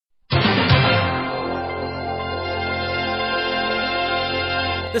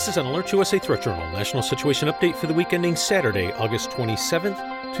This is an Alert USA Threat Journal National Situation Update for the week ending Saturday, August 27th,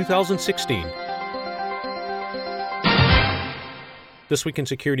 2016. This week in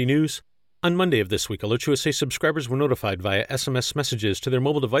security news. On Monday of this week, Alert USA subscribers were notified via SMS messages to their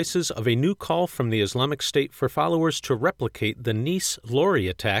mobile devices of a new call from the Islamic State for followers to replicate the Nice lorry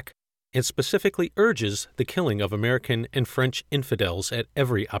attack and specifically urges the killing of American and French infidels at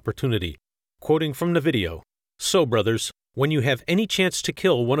every opportunity. Quoting from the video, "So, brothers, when you have any chance to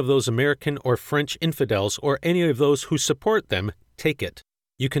kill one of those American or French infidels or any of those who support them, take it.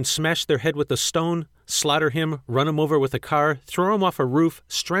 You can smash their head with a stone, slaughter him, run him over with a car, throw him off a roof,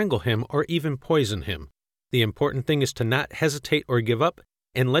 strangle him, or even poison him. The important thing is to not hesitate or give up,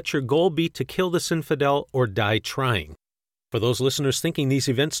 and let your goal be to kill this infidel or die trying." For those listeners thinking these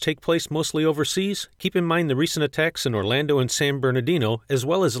events take place mostly overseas, keep in mind the recent attacks in Orlando and San Bernardino, as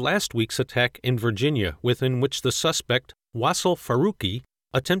well as last week's attack in Virginia, within which the suspect, Wasil Faruqi,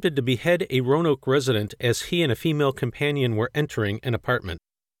 attempted to behead a Roanoke resident as he and a female companion were entering an apartment.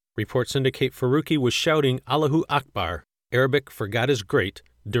 Reports indicate Faruqi was shouting Allahu Akbar, Arabic for God is great,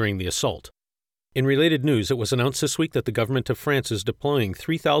 during the assault. In related news, it was announced this week that the government of France is deploying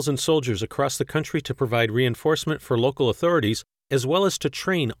 3,000 soldiers across the country to provide reinforcement for local authorities, as well as to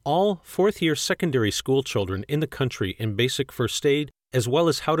train all fourth-year secondary school children in the country in basic first aid, as well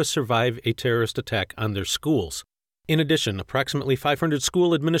as how to survive a terrorist attack on their schools. In addition, approximately 500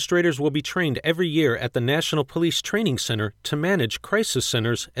 school administrators will be trained every year at the National Police Training Center to manage crisis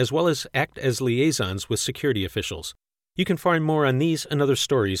centers as well as act as liaisons with security officials. You can find more on these and other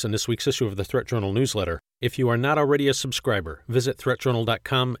stories in this week's issue of the Threat Journal newsletter. If you are not already a subscriber, visit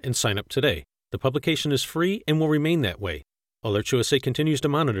threatjournal.com and sign up today. The publication is free and will remain that way. Alert USA continues to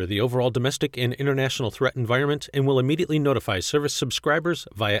monitor the overall domestic and international threat environment and will immediately notify service subscribers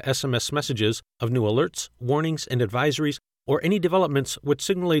via SMS messages of new alerts, warnings, and advisories, or any developments which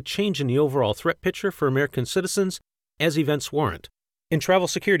signal a change in the overall threat picture for American citizens as events warrant. In travel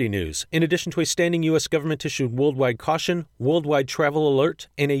security news, in addition to a standing U.S. government-issued worldwide caution, worldwide travel alert,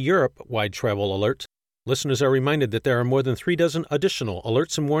 and a Europe-wide travel alert, listeners are reminded that there are more than 36 additional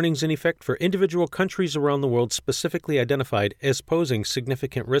alerts and warnings in effect for individual countries around the world specifically identified as posing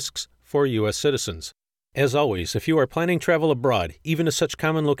significant risks for U.S. citizens. As always, if you are planning travel abroad, even to such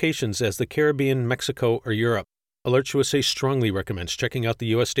common locations as the Caribbean, Mexico, or Europe, Alert USA strongly recommends checking out the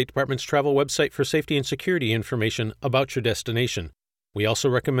U.S. State Department's travel website for safety and security information about your destination. We also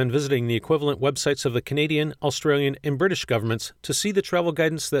recommend visiting the equivalent websites of the Canadian, Australian, and British governments to see the travel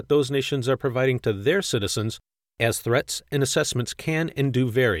guidance that those nations are providing to their citizens, as threats and assessments can and do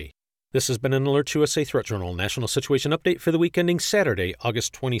vary. This has been an Alert USA Threat Journal National Situation Update for the week ending Saturday,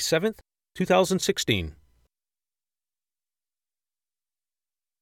 August 27th, 2016.